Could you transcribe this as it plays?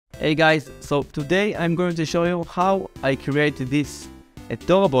Hey guys, so today I'm going to show you how I created this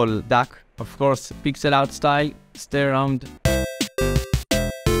adorable duck, of course pixel art style. Stay around.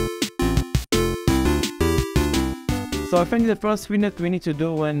 So I think the first thing that we need to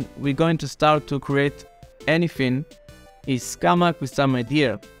do when we're going to start to create anything is come up with some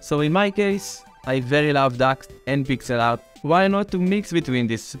idea. So in my case, I very love ducks and pixel art. Why not to mix between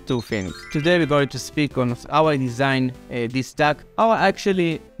these two things? Today we're going to speak on how I design this duck, how I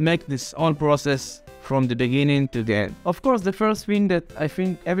actually make this whole process from the beginning to the end. Of course, the first thing that I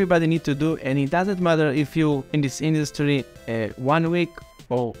think everybody needs to do, and it doesn't matter if you in this industry 1 week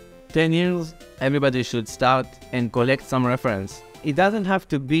or 10 years, everybody should start and collect some reference. It doesn't have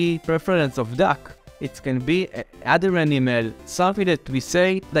to be reference of duck. It can be other animal, something that we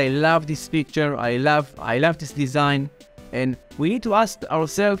say, I love this picture, I love this design, and we need to ask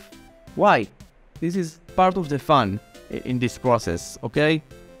ourselves why. This is part of the fun in this process, okay?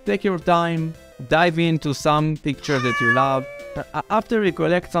 Take your time, dive into some picture that you love. After we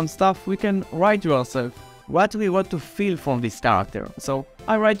collect some stuff, we can write to ourselves what we want to feel from this character. So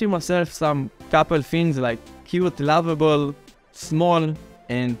I write to myself some couple things like cute, lovable, small,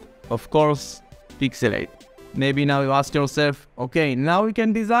 and of course, pixelate. Maybe now you ask yourself, okay, now we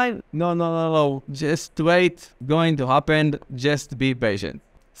can design? No, just wait, going to happen, just be patient.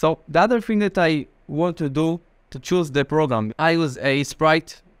 So the other thing that I want to do to choose the program, I use a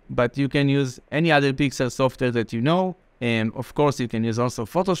Sprite, but you can use any other pixel software that you know. And of course you can use also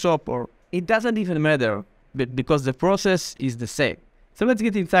Photoshop, or it doesn't even matter, but because the process is the same. So let's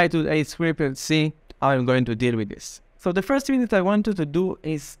get inside to a script and see how I'm going to deal with this. So the first thing that I wanted to do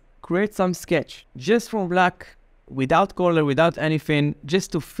is create some sketch just from black, without color, without anything,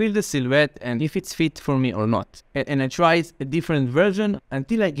 just to feel the silhouette and if it's fit for me or not. And I tried a different version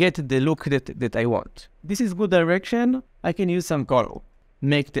until I get the look that I want. This is good direction. I can use some color,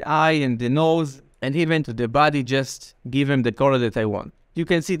 make the eye and the nose and even to the body, just give them the color that I want. You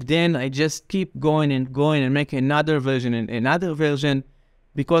can see then I just keep going and make another version and another version,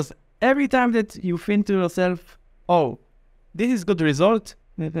 because every time that you think to yourself, oh, this is good result,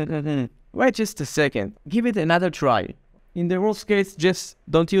 wait just a second, give it another try. In the worst case, just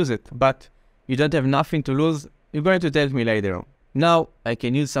don't use it, but you don't have nothing to lose. You're going to tell me later. Now I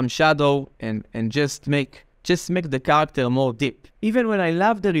can use some shadow and just make the character more deep. Even when I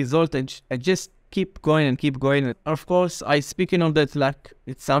love the result, I just keep going and keep going. Of course, I speaking on that like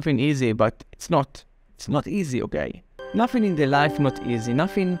it's something easy, but it's not. It's not easy, okay? Nothing in the life not easy.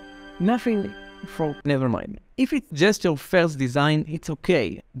 Nothing never mind. If it's just your first design, it's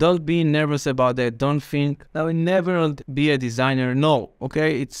okay. Don't be nervous about that. Don't think, I will never be a designer. No,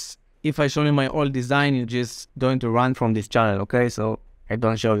 okay? It's, if I show you my old design, you're just going to run from this channel, okay? So I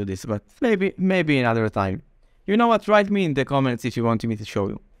don't show you this, but maybe another time. You know what? Write me in the comments if you want me to show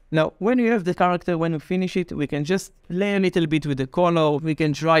you. Now, when you have the character, when you finish it, we can just play a little bit with the color. We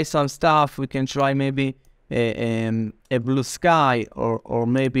can try some stuff. We can try maybe a blue sky or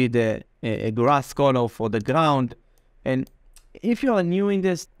maybe a grass color for the ground. And if you are new in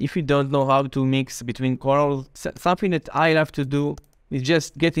this, if you don't know how to mix between colors, something that I love to do is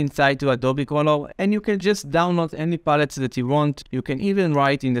just get inside to Adobe Color, and you can just download any palettes that you want. You can even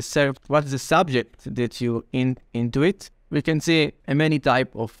write in the search what's the subject that you into it. We can see many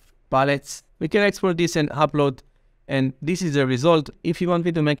type of palettes. We can export this and upload, and this is the result. If you want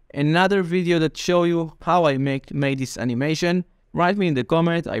me to make another video that show you how I made this animation, write me in the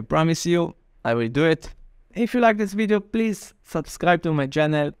comment. I promise you I will do it. If you like this video, please subscribe to my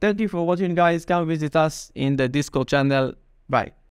channel. Thank you for watching, guys. Come visit us in the Discord channel. Bye.